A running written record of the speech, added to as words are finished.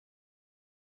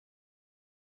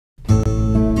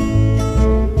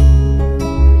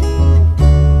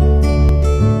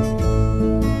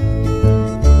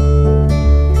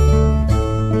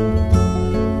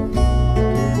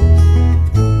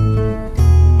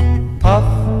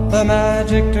the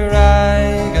magic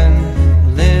dragon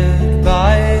lived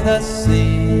by the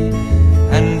sea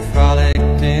and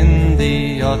frolicked in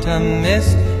the autumn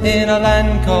mist in a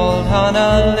land called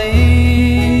Honah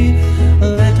Lee.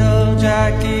 Little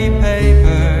Jackie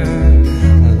Paper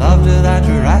loved that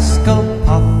rascal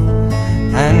Puff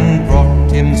and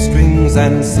brought him strings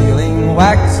and sealing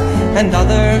wax and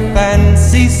other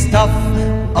fancy stuff.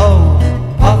 Oh,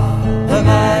 Puff the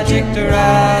magic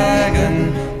dragon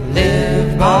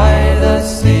lived by the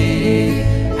sea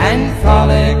and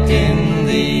frolicked in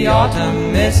the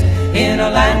autumn mist in a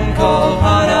land called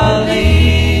Honah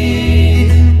Lee.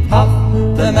 Puff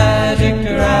the magic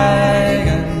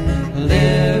dragon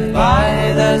lived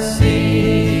by the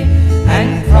sea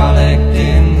and frolicked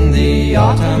in the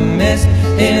autumn mist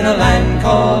in a land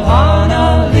called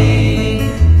Honah Lee.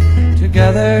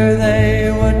 Together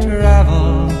they would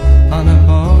travel on a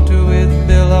boat with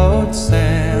billowed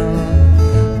sail.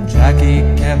 Jackie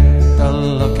kept a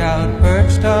lookout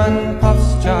perched on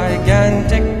Puff's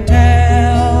gigantic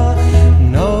tail.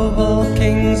 Noble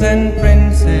kings and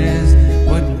princes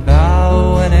would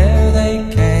bow whene'er they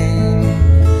came.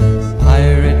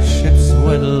 Pirate ships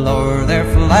would lower their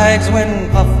flags when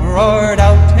Puff roared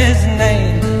out his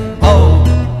name. Oh,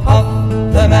 Puff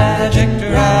the magic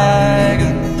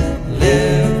dragon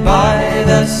lived by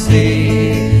the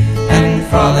sea and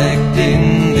frolicked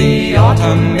in the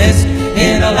autumn mist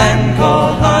in a land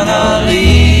called Honah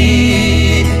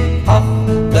Lee. Puff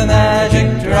the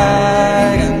magic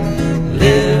dragon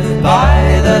lived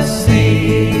by the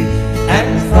sea and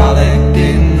frolicked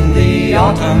in the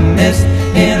autumn mist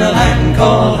in a land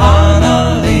called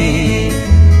Honah Lee.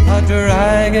 A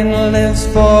dragon lives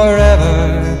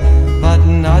forever, but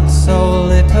not so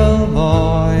little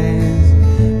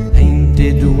boys.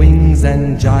 Painted wings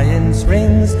and giant's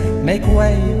rings make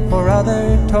way for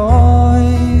other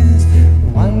toys.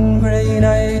 One grey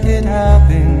night it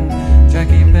happened,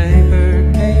 Jackie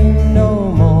Paper came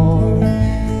no more,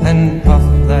 and Puff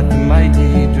that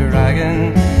mighty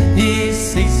dragon, he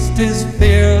ceased his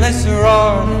fearless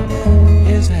roar.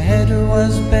 His head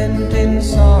was bent in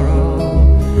sorrow,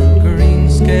 green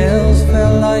scales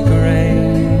fell like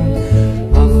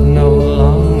rain. Puff no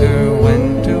longer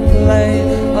went to play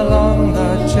along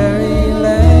the cherry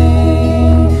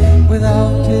lane.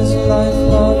 Without his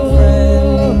lifelong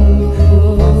friend,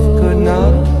 Puff could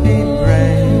not be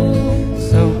brave.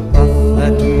 So Puff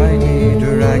that mighty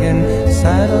dragon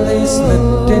sadly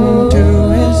slipped into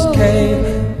his cave.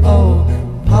 Oh,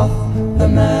 Puff the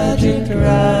magic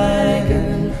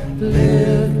dragon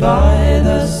lived by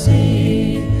the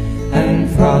sea and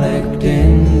frolicked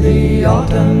in the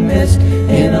autumn mist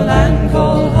in a land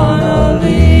called Honah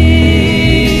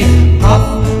Lee.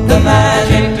 Puff the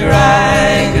magic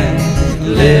dragon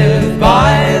lived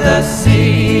by the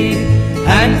sea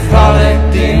and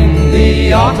frolicked in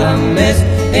the autumn mist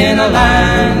in a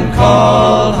land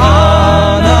called Honah Lee.